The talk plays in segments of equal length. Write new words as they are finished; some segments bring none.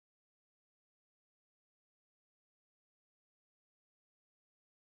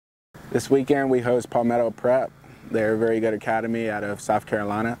This weekend we host Palmetto Prep. They're a very good academy out of South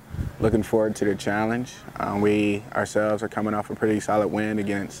Carolina. Looking forward to the challenge. We ourselves are coming off a pretty solid win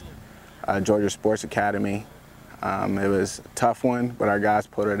against Georgia Sports Academy. It was a tough one, but our guys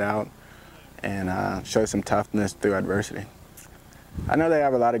pulled it out and showed some toughness through adversity. I know they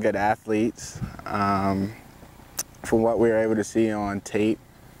have a lot of good athletes. From what we were able to see on tape,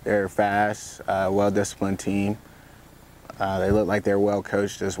 they're fast, well-disciplined team. They look like they're well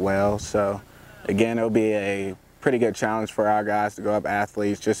coached as well. So again, it'll be a pretty good challenge for our guys to go up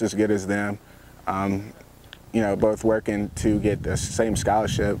athletes just as good as them. Both working to get the same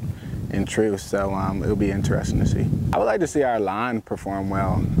scholarship in truth. So it'll be interesting to see. I would like to see our line perform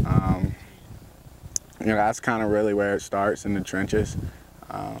well. That's kind of really where it starts, in the trenches.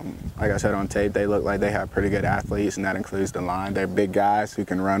 Like I said on tape, they look like they have pretty good athletes, and that includes the line. They're big guys who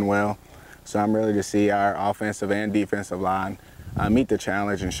can run well. So I'm really to see our offensive and defensive line meet the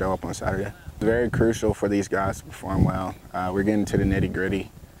challenge and show up on Saturday. It's very crucial for these guys to perform well. We're getting to the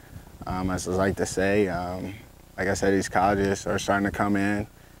nitty-gritty. As I like to say, like I said, these colleges are starting to come in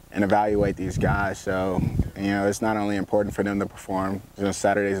and evaluate these guys. So, it's not only important for them to perform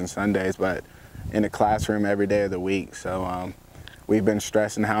Saturdays and Sundays, but in the classroom every day of the week. So we've been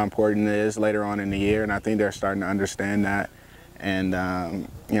stressing how important it is later on in the year, and I think they're starting to understand that and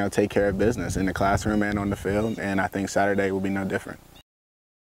take care of business in the classroom and on the field, and I think Saturday will be no different.